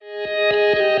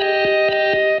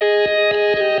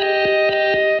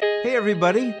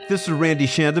everybody. This is Randy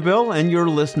Shandabil, and you're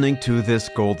listening to This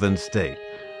Golden State.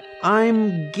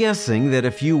 I'm guessing that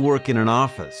if you work in an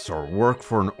office or work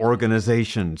for an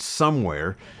organization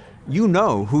somewhere, you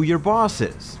know who your boss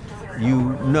is.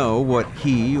 You know what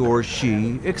he or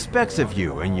she expects of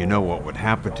you, and you know what would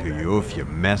happen to you if you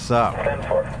mess up.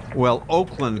 Well,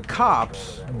 Oakland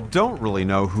cops don't really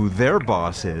know who their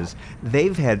boss is.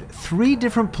 They've had 3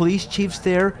 different police chiefs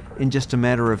there in just a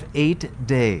matter of 8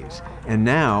 days. And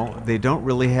now they don't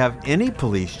really have any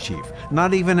police chief,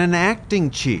 not even an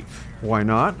acting chief. Why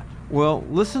not? Well,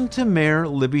 listen to Mayor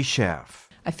Libby Schaaf.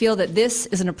 I feel that this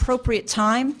is an appropriate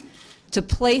time to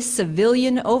place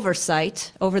civilian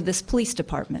oversight over this police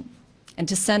department and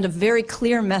to send a very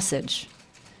clear message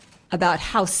about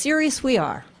how serious we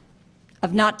are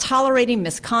of not tolerating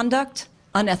misconduct,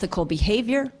 unethical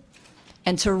behavior,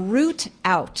 and to root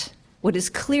out what is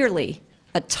clearly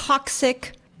a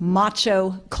toxic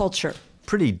macho culture.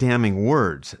 Pretty damning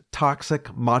words,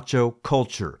 toxic macho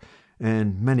culture,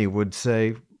 and many would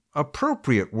say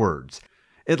appropriate words.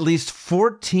 At least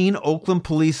 14 Oakland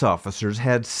police officers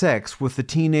had sex with a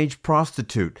teenage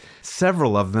prostitute,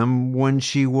 several of them when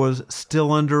she was still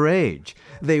underage.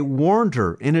 They warned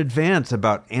her in advance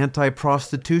about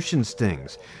anti-prostitution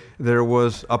stings. There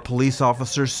was a police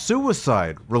officer's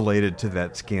suicide related to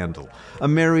that scandal. A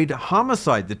married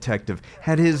homicide detective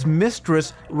had his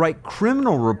mistress write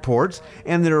criminal reports,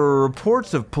 and there are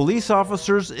reports of police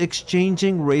officers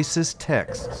exchanging racist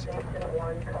texts.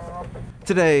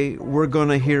 Today, we're going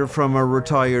to hear from a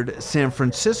retired San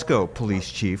Francisco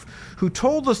police chief who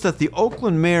told us that the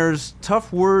Oakland mayor's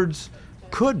tough words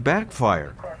could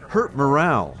backfire, hurt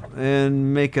morale,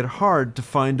 and make it hard to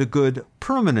find a good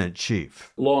permanent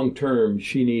chief. Long term,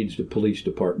 she needs the police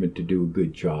department to do a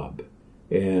good job.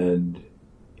 And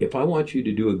if I want you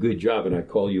to do a good job and I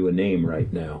call you a name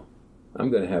right now,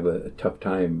 I'm going to have a tough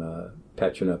time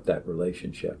patching up that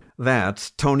relationship.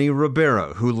 That's Tony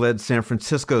Ribera, who led San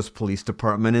Francisco's police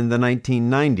department in the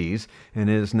 1990s and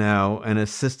is now an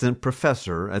assistant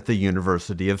professor at the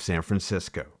University of San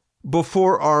Francisco.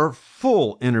 Before our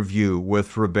full interview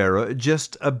with Ribera,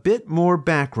 just a bit more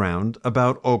background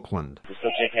about Oakland. The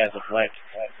subject has a black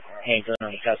handgun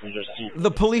on the passenger seat.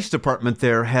 The police department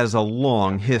there has a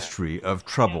long history of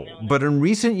trouble, but in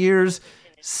recent years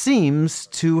seems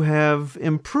to have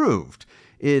improved.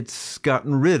 It's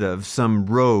gotten rid of some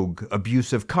rogue,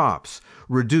 abusive cops,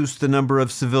 reduced the number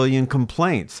of civilian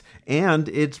complaints, and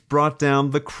it's brought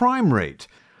down the crime rate.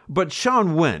 But Sean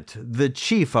Wendt, the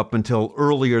chief up until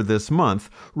earlier this month,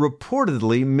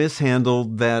 reportedly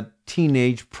mishandled that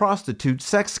teenage prostitute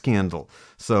sex scandal,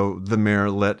 so the mayor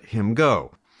let him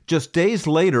go. Just days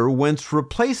later, Wendt's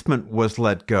replacement was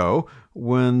let go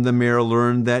when the mayor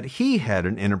learned that he had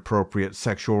an inappropriate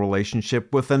sexual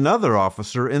relationship with another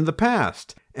officer in the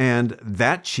past. And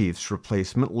that chief's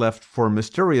replacement left for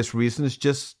mysterious reasons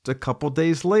just a couple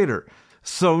days later.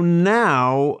 So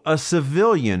now a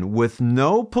civilian with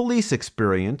no police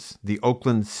experience, the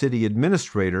Oakland city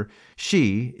administrator,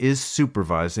 she is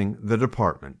supervising the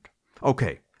department.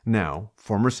 Okay, now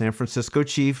former San Francisco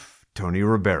chief Tony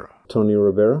Ribera. Tony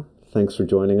Ribera, thanks for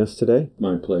joining us today.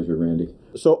 My pleasure, Randy.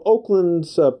 So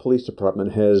Oakland's police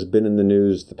department has been in the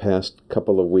news the past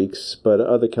couple of weeks, but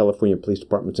other California police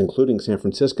departments, including San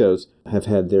Francisco's, have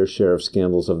had their share of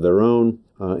scandals of their own.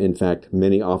 In fact,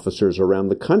 many officers around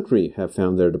the country have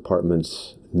found their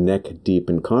departments neck deep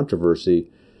in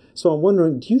controversy. So I'm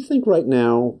wondering, do you think right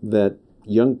now that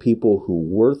young people who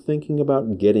were thinking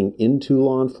about getting into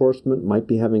law enforcement might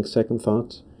be having second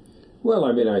thoughts? Well,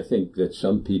 I mean, I think that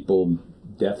some people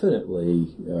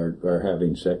definitely are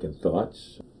having second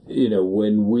thoughts. You know,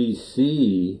 when we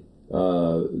see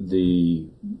the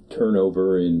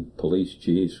turnover in police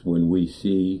chiefs, when we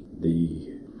see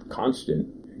the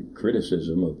constant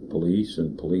criticism of police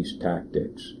and police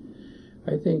tactics,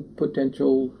 I think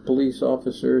potential police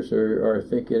officers are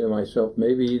thinking to myself,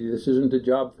 maybe this isn't a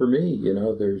job for me. You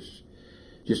know, there's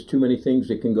just too many things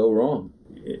that can go wrong.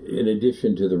 In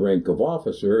addition to the rank of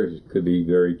officer, it could be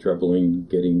very troubling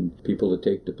getting people to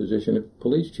take the position of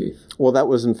police chief. Well, that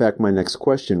was in fact my next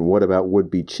question. What about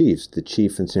would-be chiefs? The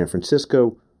chief in San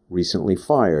Francisco recently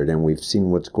fired, and we've seen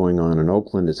what's going on in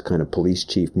Oakland. It's kind of police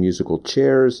chief musical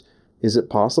chairs. Is it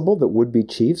possible that would-be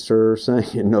chiefs are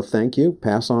saying, no thank you,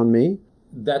 pass on me?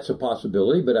 That's a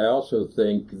possibility, but I also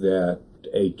think that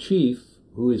a chief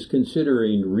who is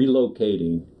considering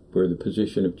relocating for the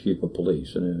position of chief of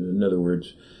police, and in other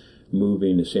words,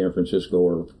 moving to San Francisco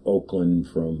or Oakland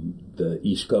from the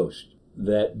East Coast,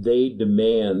 that they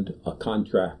demand a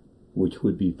contract which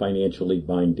would be financially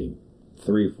binding,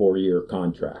 3 or 4 year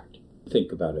contract.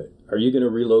 Think about it. Are you going to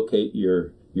relocate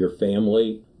your your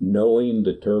family, knowing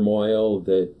the turmoil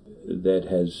that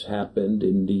has happened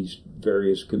in these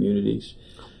various communities.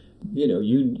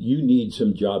 You need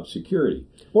some job security.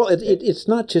 Well, it's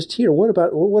not just here. What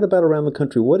about around the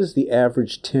country? What is the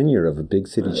average tenure of a big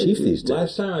city chief these days?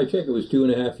 Last time I checked, it was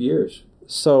 2.5 years.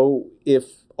 So if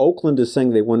Oakland is saying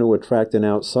they want to attract an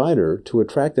outsider to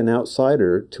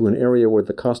an area where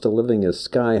the cost of living is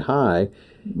sky high,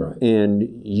 right,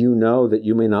 and you know that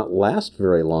you may not last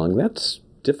very long, that's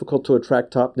difficult to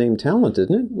attract top-name talent,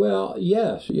 isn't it? Well,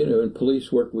 yes. In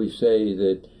police work we say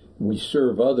that we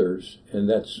serve others, and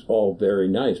that's all very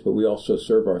nice, but we also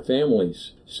serve our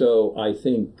families. So I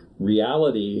think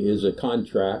reality is a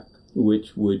contract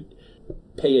which would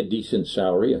pay a decent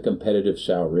salary, a competitive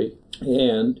salary,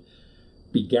 and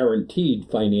be guaranteed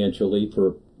financially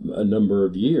for a number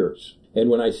of years. And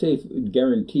when I say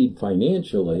guaranteed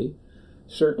financially,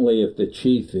 certainly if the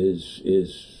chief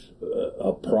is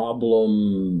a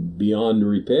problem beyond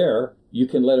repair, you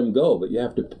can let him go, but you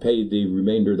have to pay the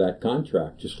remainder of that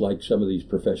contract, just like some of these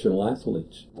professional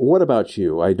athletes. What about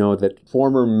you? I know that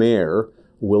former Mayor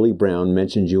Willie Brown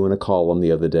mentioned you in a column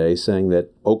the other day, saying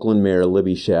that Oakland Mayor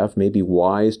Libby Schaaf may be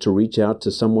wise to reach out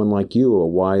to someone like you, a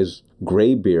wise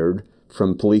graybeard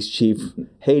from Police Chief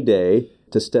heyday,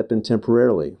 to step in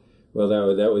temporarily. Well,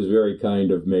 that was very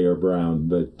kind of Mayor Brown,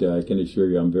 but I can assure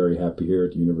you I'm very happy here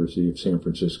at the University of San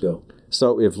Francisco.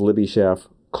 So if Libby Schaaf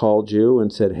called you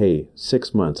and said, hey,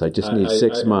 6 months, I just need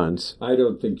 6 months. I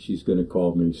don't think she's going to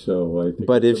call me, so I think...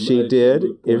 But if she did,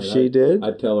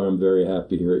 I'd tell her I'm very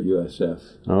happy here at USF.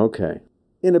 Okay.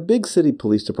 In a big city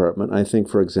police department, I think,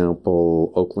 for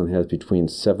example, Oakland has between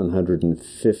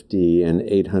 750 and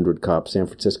 800 cops. San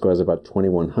Francisco has about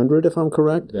 2,100, if I'm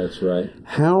correct. That's right.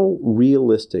 How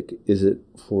realistic is it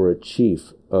for a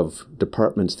chief of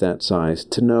departments that size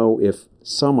to know if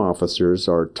some officers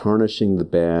are tarnishing the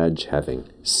badge, having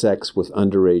sex with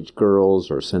underage girls,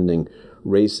 or sending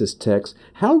racist texts?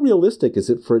 How realistic is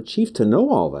it for a chief to know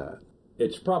all that?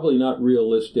 It's probably not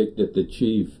realistic that the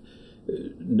chief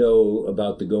know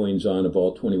about the goings-on of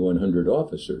all 2,100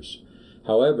 officers.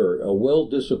 However, a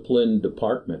well-disciplined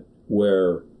department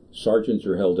where sergeants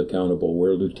are held accountable,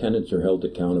 where lieutenants are held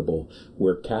accountable,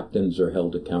 where captains are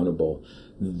held accountable,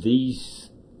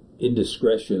 these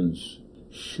indiscretions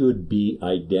should be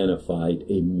identified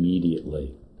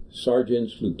immediately.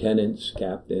 Sergeants, lieutenants,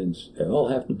 captains, they all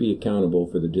have to be accountable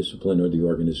for the discipline of the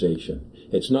organization.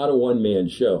 It's not a one-man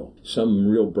show. Some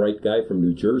real bright guy from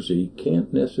New Jersey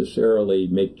can't necessarily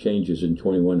make changes in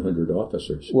 2,100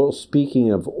 officers. Well,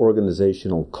 speaking of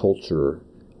organizational culture,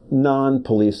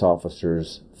 non-police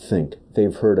officers think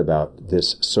they've heard about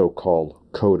this so-called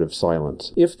code of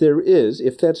silence. If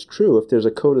that's true, if there's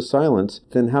a code of silence,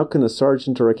 then how can a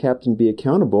sergeant or a captain be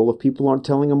accountable if people aren't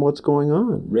telling them what's going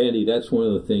on? Randy, that's one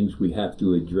of the things we have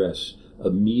to address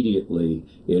immediately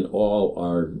in all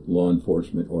our law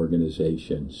enforcement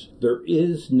organizations. There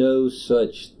is no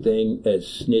such thing as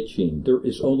snitching. There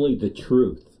is only the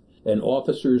truth. And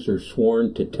officers are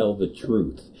sworn to tell the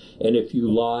truth. And if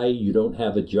you lie, you don't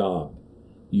have a job.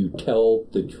 You tell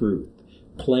the truth.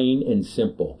 Plain and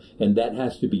simple. And that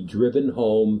has to be driven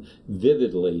home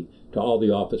vividly to all the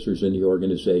officers in the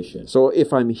organization. So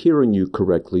if I'm hearing you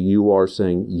correctly, you are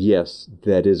saying, yes,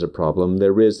 that is a problem.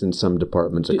 There is in some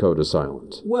departments a code of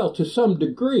silence. Well, to some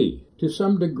degree. To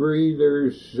some degree,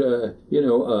 there's,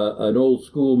 an old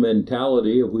school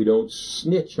mentality of we don't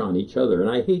snitch on each other. And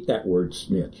I hate that word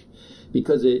snitch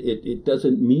because it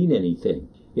doesn't mean anything.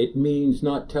 It means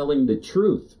not telling the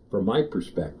truth from my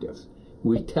perspective.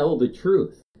 We tell the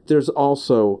truth. There's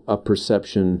also a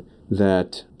perception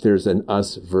that there's an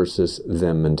us versus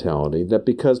them mentality, that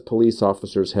because police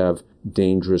officers have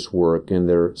dangerous work and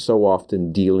they're so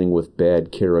often dealing with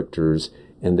bad characters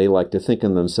and they like to think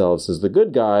of themselves as the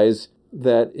good guys,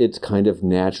 that it's kind of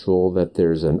natural that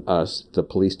there's an us, the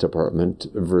police department,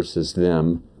 versus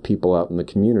them, people out in the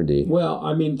community. Well,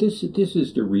 I mean, this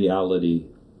is the reality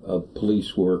of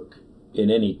police work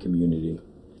in any community.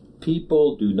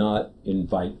 People do not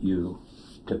invite you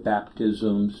to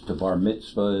baptisms, to bar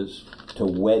mitzvahs, to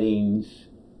weddings.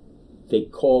 They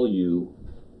call you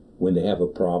when they have a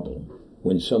problem,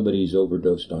 when somebody's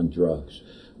overdosed on drugs,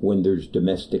 when there's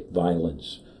domestic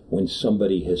violence, when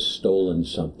somebody has stolen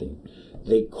something.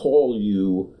 They call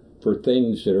you for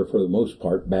things that are, for the most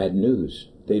part, bad news.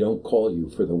 They don't call you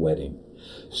for the wedding.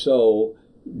 So,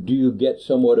 do you get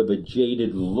somewhat of a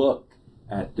jaded look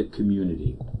at the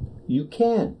community? You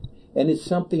can. And it's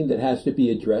something that has to be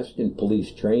addressed in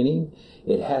police training.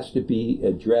 It has to be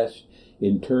addressed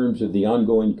in terms of the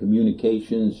ongoing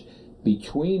communications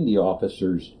between the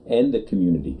officers and the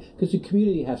community, because the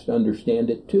community has to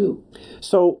understand it too.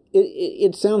 So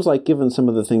it sounds like, given some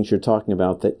of the things you're talking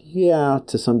about, that, yeah,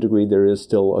 to some degree there is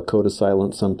still a code of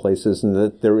silence some places, and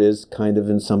that there is kind of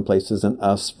in some places an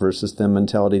us versus them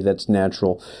mentality that's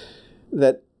natural,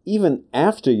 that even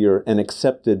after you're an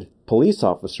accepted police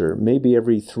officer, maybe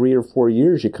every 3 or 4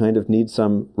 years you kind of need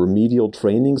some remedial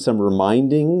training, some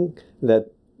reminding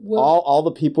that all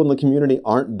the people in the community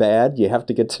aren't bad. You have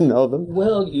to get to know them.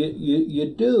 Well,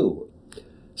 you do.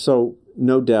 So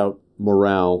no doubt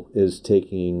morale is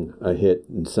taking a hit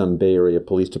in some Bay Area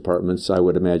police departments, I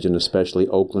would imagine, especially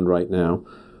Oakland right now.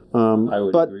 I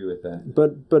would agree with that.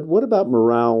 But what about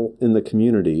morale in the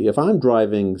community? If I'm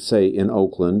driving, say, in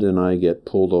Oakland and I get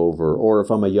pulled over, or if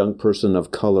I'm a young person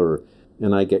of color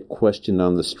and I get questioned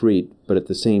on the street, but at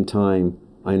the same time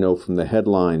I know from the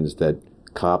headlines that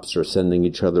cops are sending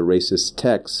each other racist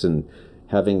texts and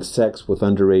having sex with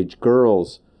underage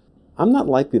girls, I'm not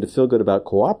likely to feel good about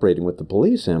cooperating with the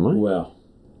police, am I? Well,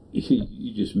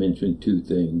 you just mentioned two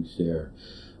things there.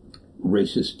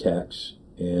 Racist texts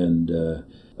and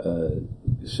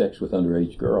sex with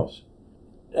underage girls.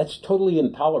 That's totally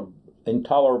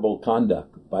intolerable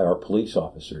conduct by our police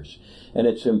officers. And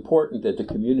it's important that the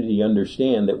community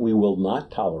understand that we will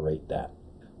not tolerate that.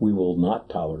 We will not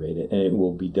tolerate it, and it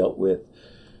will be dealt with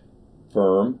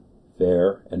firm,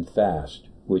 fair, and fast,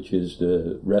 which is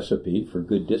the recipe for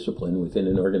good discipline within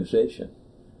an organization.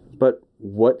 But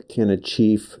what can a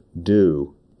chief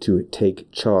do to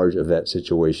take charge of that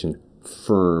situation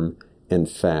firm and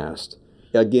fast?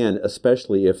 Again,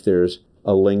 especially if there's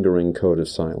a lingering code of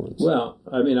silence. Well,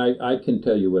 I mean, I can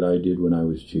tell you what I did when I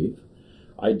was chief.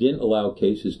 I didn't allow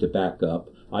cases to back up.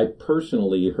 I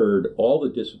personally heard all the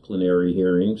disciplinary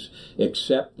hearings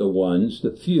except the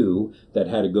few that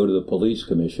had to go to the police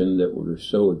commission that were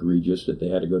so egregious that they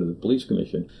had to go to the police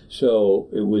commission. So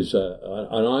it was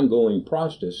an ongoing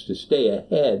process to stay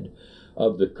ahead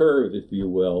of the curve, if you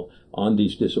will, on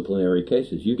these disciplinary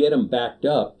cases. You get them backed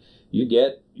up, you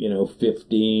get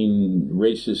 15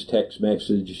 racist text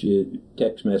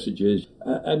messages.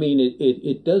 I mean,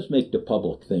 it does make the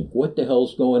public think, what the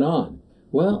hell's going on?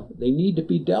 Well, they need to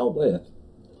be dealt with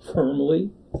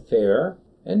firmly, fair,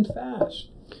 and fast.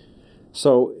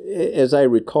 So, as I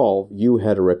recall, you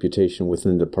had a reputation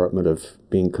within the department of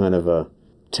being kind of a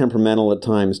temperamental at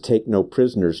times, take no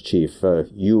prisoners chief.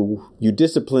 You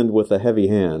disciplined with a heavy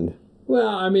hand. Well,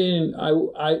 I mean,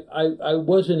 I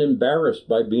wasn't embarrassed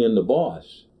by being the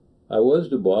boss. I was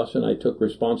the boss, and I took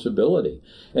responsibility.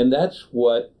 And that's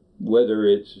what, whether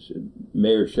it's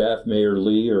Mayor Schaaf, Mayor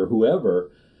Lee, or whoever,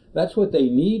 that's what they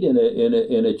need in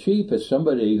a chief, is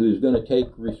somebody who's going to take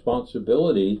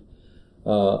responsibility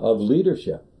of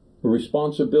leadership,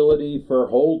 responsibility for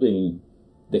holding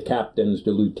the captains,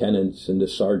 the lieutenants, and the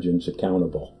sergeants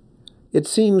accountable. It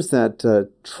seems that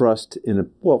trust in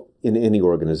any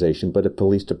organization, but a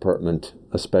police department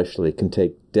especially, can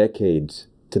take decades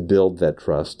to build that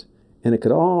trust, and it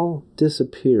could all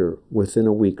disappear within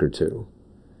a week or two.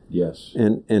 Yes.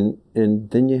 And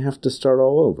then you have to start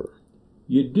all over.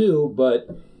 You do, but,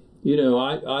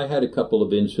 I had a couple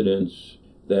of incidents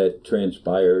that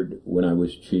transpired when I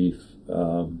was chief.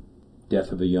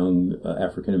 Death of a young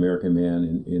African-American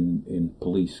man in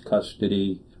police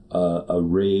custody, a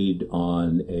raid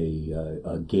on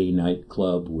a gay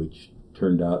nightclub, which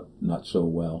turned out not so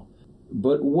well.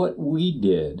 But what we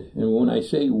did, and when I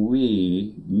say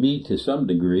we, me to some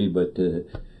degree, but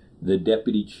the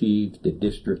deputy chief, the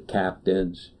district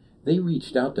captains, they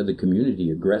reached out to the community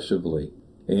aggressively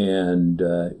and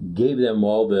gave them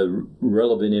all the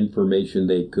relevant information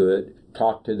they could,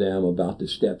 talked to them about the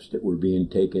steps that were being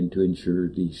taken to ensure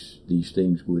these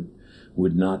things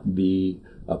would not be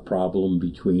a problem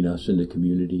between us and the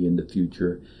community in the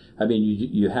future. I mean,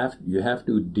 you have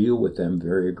to deal with them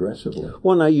very aggressively.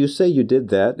 Well, now you say you did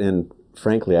that, and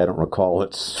frankly, I don't recall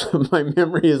it. My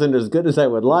memory isn't as good as I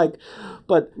would like.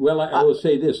 But I will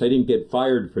say this: I didn't get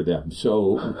fired for them,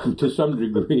 so to some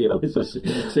degree, it was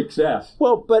a success.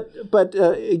 Well, but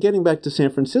getting back to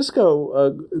San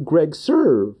Francisco, Greg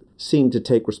Suhr seemed to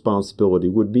take responsibility,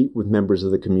 would meet with members of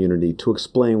the community to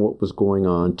explain what was going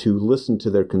on, to listen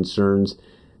to their concerns.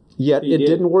 Yet it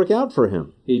didn't work out for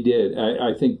him. He did.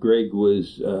 I think Greg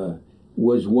was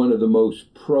one of the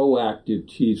most proactive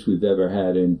chiefs we've ever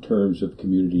had in terms of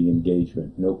community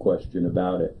engagement. No question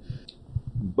about it.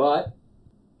 But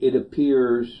it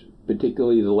appears,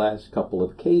 particularly the last couple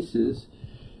of cases,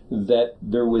 that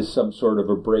there was some sort of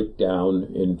a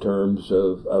breakdown in terms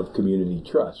of community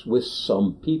trust with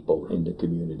some people in the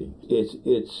community.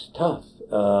 It's tough.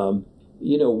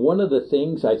 One of the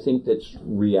things I think that's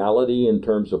reality in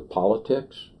terms of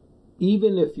politics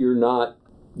even if you're not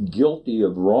guilty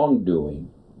of wrongdoing,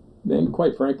 and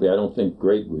quite frankly, I don't think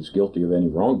Greg was guilty of any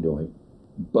wrongdoing,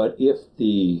 but if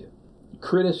the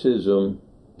criticism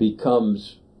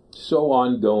becomes so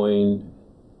ongoing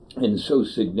and so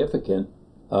significant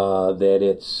that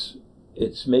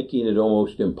it's making it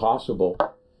almost impossible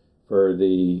for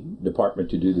the department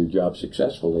to do their job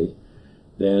successfully,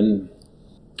 then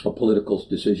a political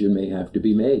decision may have to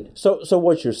be made. So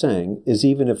what you're saying is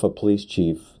even if a police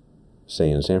chief, say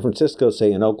in San Francisco,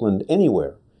 say in Oakland,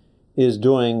 anywhere, is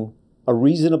doing a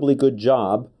reasonably good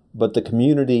job, but the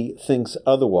community thinks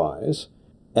otherwise,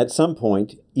 at some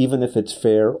point, even if it's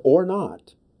fair or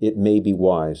not, it may be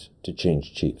wise to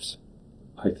change chiefs.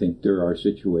 I think there are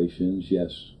situations,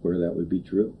 yes, where that would be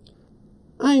true.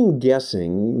 I'm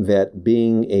guessing that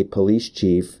being a police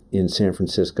chief in San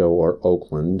Francisco or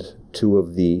Oakland, two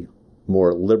of the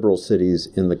more liberal cities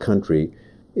in the country,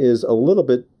 is a little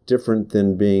bit different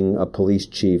than being a police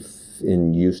chief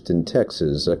in Houston,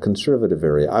 Texas, a conservative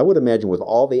area. I would imagine with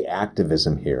all the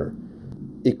activism here,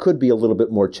 it could be a little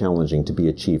bit more challenging to be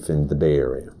a chief in the Bay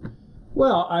Area.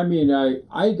 Well, I mean,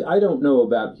 I don't know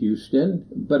about Houston,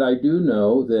 but I do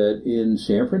know that in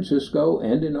San Francisco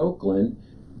and in Oakland,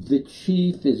 the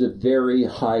chief is a very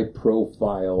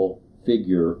high-profile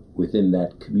figure within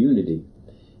that community,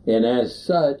 and as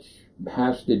such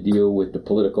has to deal with the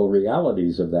political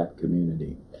realities of that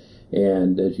community.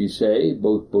 And as you say,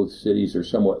 both cities are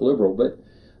somewhat liberal, but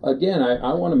again,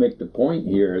 I want to make the point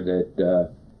here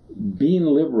that being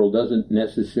liberal doesn't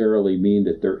necessarily mean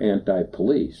that they're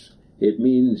anti-police. It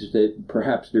means that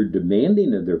perhaps they're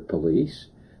demanding of their police,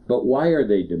 but why are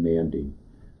they demanding?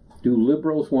 Do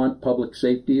liberals want public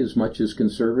safety as much as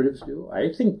conservatives do?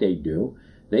 I think they do.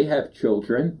 They have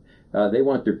children. They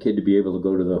want their kid to be able to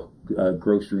go to the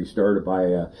grocery store to buy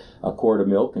a quart of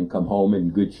milk and come home in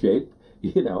good shape.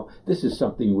 You know, this is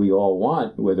something we all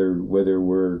want, whether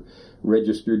we're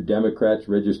registered Democrats,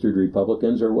 registered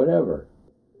Republicans, or whatever.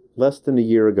 Less than a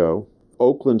year ago,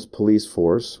 Oakland's police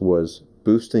force was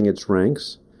boosting its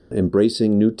ranks,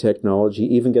 embracing new technology,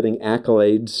 even getting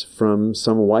accolades from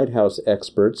some White House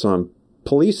experts on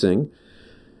policing.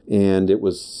 And it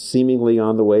was seemingly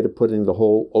on the way to putting the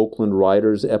whole Oakland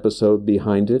Riders episode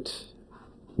behind it.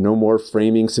 No more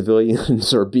framing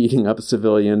civilians or beating up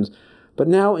civilians. But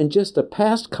now, in just the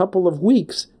past couple of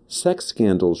weeks, sex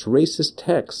scandals, racist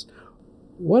texts.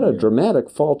 What a dramatic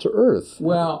fall to earth.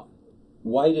 Well,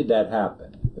 why did that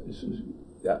happen?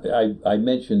 I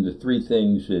mentioned the three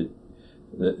things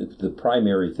the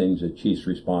primary things that Chief's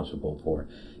responsible for: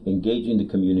 engaging the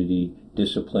community,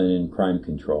 discipline, and crime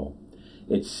control.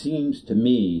 It seems to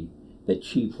me that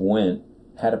Chief Wendt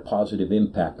had a positive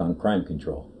impact on crime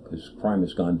control because crime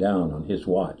has gone down on his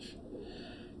watch.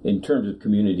 In terms of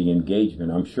community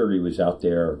engagement, I'm sure he was out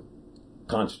there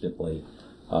constantly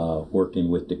working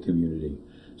with the community.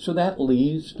 So that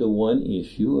leaves the one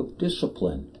issue of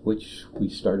discipline, which we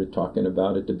started talking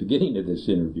about at the beginning of this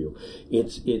interview.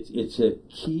 It's a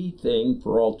key thing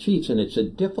for all chiefs, and it's a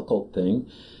difficult thing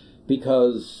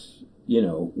because, you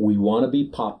know, we want to be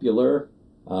popular.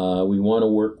 We want to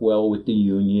work well with the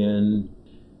union.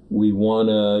 We want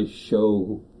to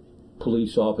show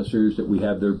police officers that we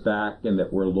have their back and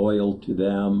that we're loyal to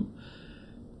them.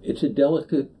 It's a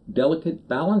delicate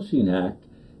balancing act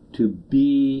to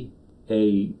be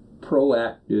a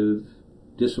proactive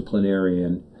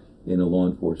disciplinarian in a law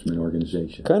enforcement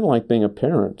organization. Kind of like being a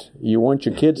parent. You want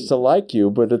your kids to like you,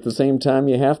 but at the same time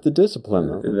you have to discipline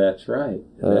them. That's right.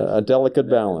 A delicate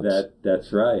balance.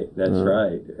 That's right. That's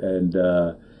right. And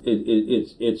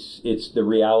it's the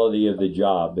reality of the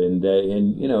job, and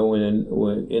you know,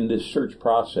 in this search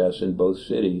process in both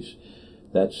cities,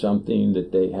 that's something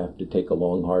that they have to take a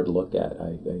long, hard look at.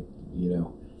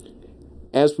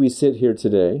 As we sit here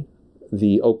today,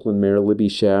 the Oakland Mayor Libby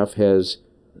Schaaf has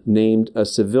named a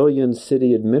civilian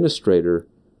city administrator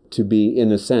to be,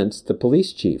 in a sense, the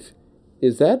police chief.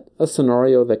 Is that a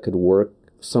scenario that could work?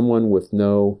 Someone with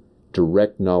no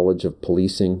direct knowledge of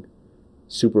policing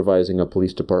supervising a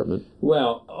police department?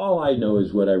 Well, all I know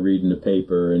is what I read in the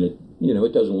paper, and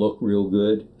it doesn't look real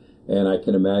good, and I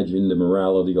can imagine the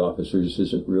morale of the officers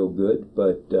isn't real good,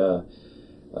 but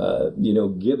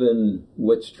given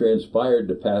what's transpired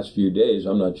the past few days,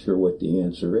 I'm not sure what the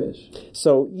answer is.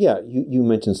 So, yeah, you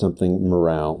mentioned something,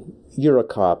 morale. You're a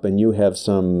cop, and you have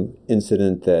some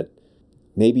incident that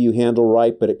maybe you handle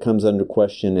right, but it comes under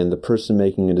question, and the person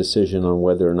making a decision on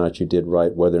whether or not you did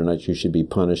right, whether or not you should be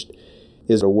punished,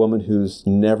 is a woman who's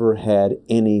never had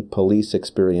any police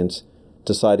experience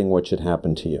deciding what should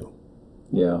happen to you.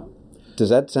 Yeah. Does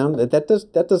that sound...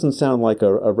 That doesn't sound like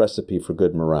a recipe for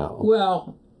good morale.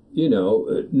 Well,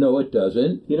 No, it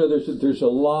doesn't. There's a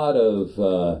lot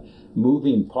of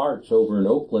moving parts over in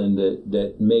Oakland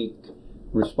that make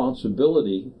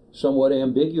responsibility somewhat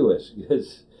ambiguous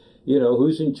because,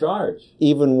 who's in charge?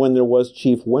 Even when there was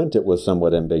Chief Wendt, it was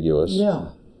somewhat ambiguous. Yeah.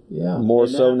 More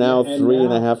and so now,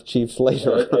 3.5 chiefs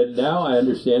later. And now I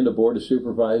understand the Board of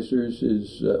Supervisors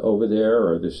is over there,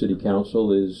 or the City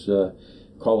Council is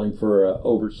calling for an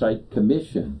oversight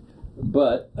commission.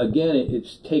 But again,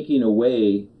 it's taking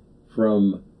away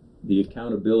from the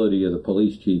accountability of the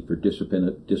police chief for discipline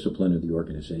of the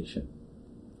organization.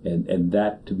 And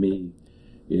that, to me,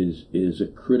 is a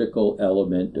critical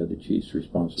element of the chief's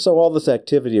responsibility. So all this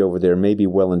activity over there may be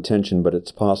well-intentioned, but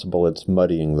it's possible it's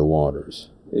muddying the waters.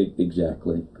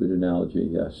 Exactly. Good analogy,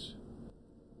 yes.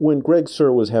 When Greg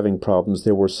Suhr was having problems,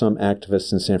 there were some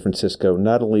activists in San Francisco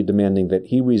not only demanding that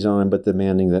he resign, but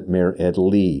demanding that Mayor Ed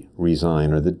Lee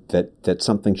resign, or that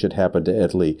something should happen to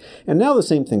Ed Lee. And now the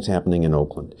same thing's happening in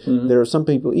Oakland. Mm-hmm. There are some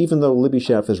people, even though Libby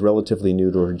Schaaf is relatively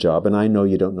new to her job, and I know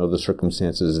you don't know the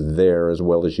circumstances there as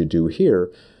well as you do here,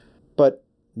 but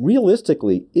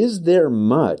realistically, is there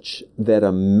much that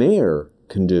a mayor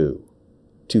can do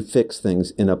to fix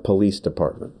things in a police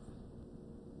department?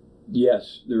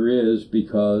 Yes, there is,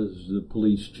 because the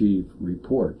police chief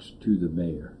reports to the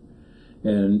mayor.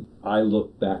 And I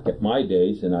look back at my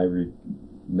days, and I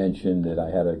mentioned that I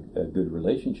had a good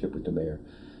relationship with the mayor.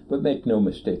 But make no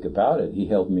mistake about it, he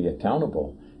held me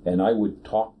accountable. And I would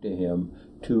talk to him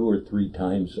 2 or 3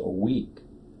 times a week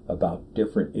about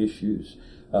different issues.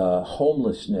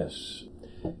 Homelessness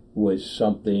was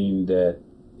something that,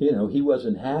 he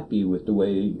wasn't happy with the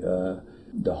way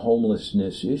the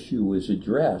homelessness issue was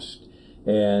addressed,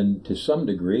 and to some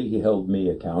degree he held me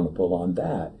accountable on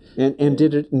that. And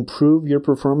did it improve your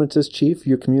performance as chief,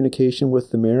 your communication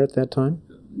with the mayor at that time?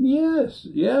 Yes,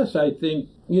 I think,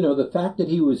 the fact that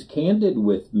he was candid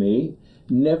with me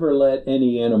never let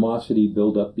any animosity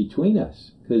build up between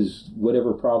us, because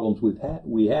whatever problems we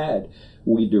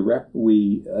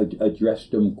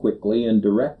addressed them quickly and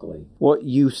directly. Well,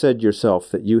 you said yourself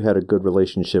that you had a good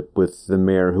relationship with the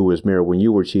mayor who was mayor when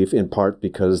you were chief, in part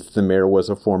because the mayor was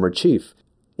a former chief.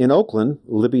 In Oakland,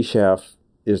 Libby Schaaf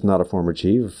is not a former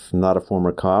chief, not a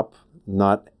former cop,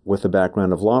 not with a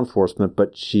background of law enforcement,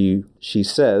 but she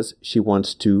says she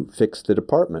wants to fix the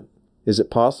department. Is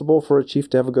it possible for a chief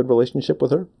to have a good relationship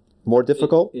with her? More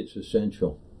difficult? It's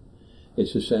essential.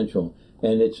 It's essential.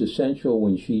 And it's essential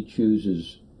when she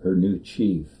chooses her new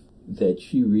chief that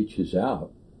she reaches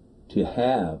out to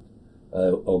have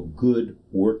a good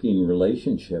working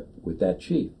relationship with that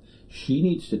chief. She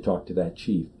needs to talk to that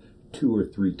chief 2 or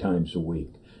 3 times a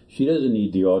week. She doesn't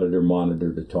need the auditor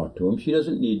monitor to talk to him. She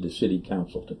doesn't need the city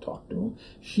council to talk to him.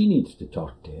 She needs to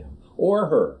talk to him or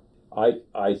her.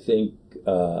 I think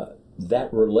that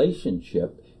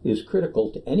relationship is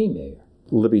critical to any mayor.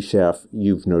 Libby Schaaf,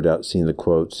 you've no doubt seen the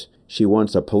quotes. She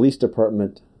wants a police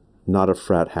department, not a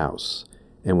frat house.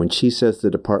 And when she says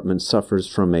the department suffers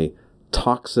from a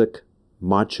toxic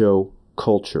macho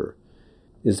culture,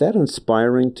 is that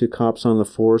inspiring to cops on the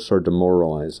force or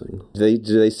demoralizing?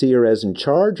 Do they see her as in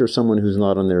charge or someone who's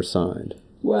not on their side?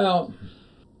 Well,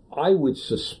 I would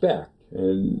suspect,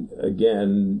 and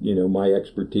again, my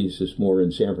expertise is more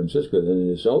in San Francisco than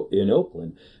it is in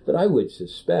Oakland, but I would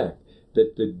suspect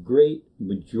that the great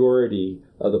majority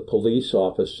of the police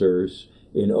officers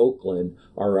in Oakland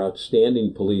are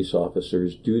outstanding police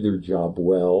officers, do their job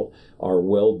well, are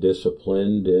well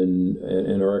disciplined,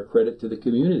 and are a credit to the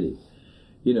community.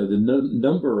 The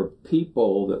number of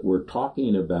people that we're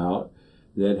talking about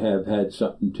that have had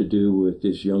something to do with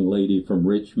this young lady from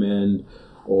Richmond,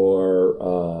 or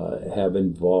have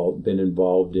been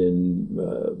involved in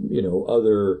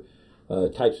other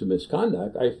types of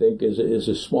misconduct, I think is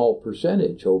a small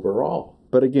percentage overall.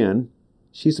 But again,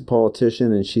 she's a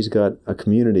politician and she's got a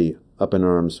community up in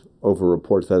arms over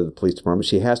reports out of the police department.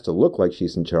 She has to look like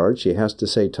she's in charge. She has to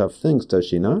say tough things, does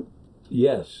she not?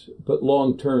 Yes, but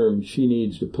long term, she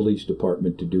needs the police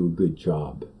department to do a good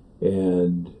job.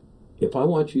 And if I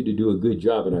want you to do a good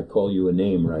job and I call you a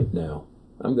name right now,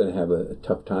 I'm going to have a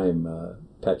tough time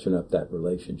patching up that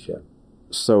relationship.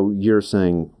 So you're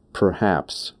saying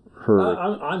perhaps her...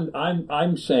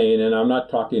 I'm saying, and I'm not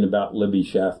talking about Libby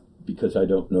Schaaf because I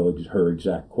don't know her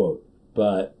exact quote,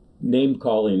 but name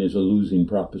calling is a losing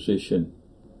proposition.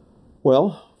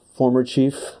 Well, former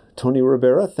Chief Tony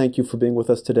Ribera, thank you for being with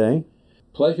us today.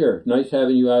 Pleasure. Nice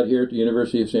having you out here at the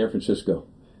University of San Francisco.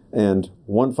 And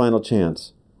one final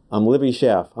chance. I'm Libby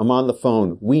Schaaf. I'm on the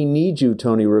phone. We need you,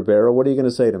 Tony Ribera. What are you going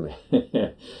to say to me?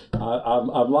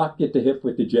 I'm locked at the hip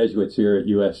with the Jesuits here at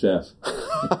USF.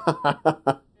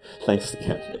 Thanks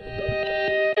again.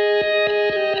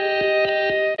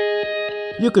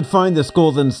 You could find This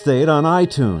Golden State on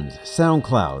iTunes,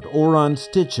 SoundCloud, or on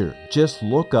Stitcher. Just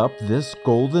look up This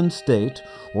Golden State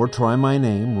or try my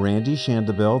name, Randy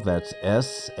Shandobil. That's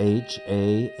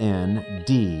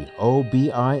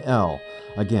SHANDOBIL.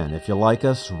 Again, if you like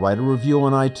us, write a review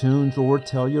on iTunes or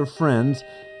tell your friends.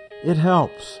 It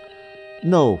helps.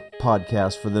 No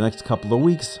podcast for the next couple of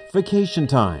weeks. Vacation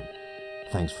time.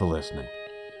 Thanks for listening.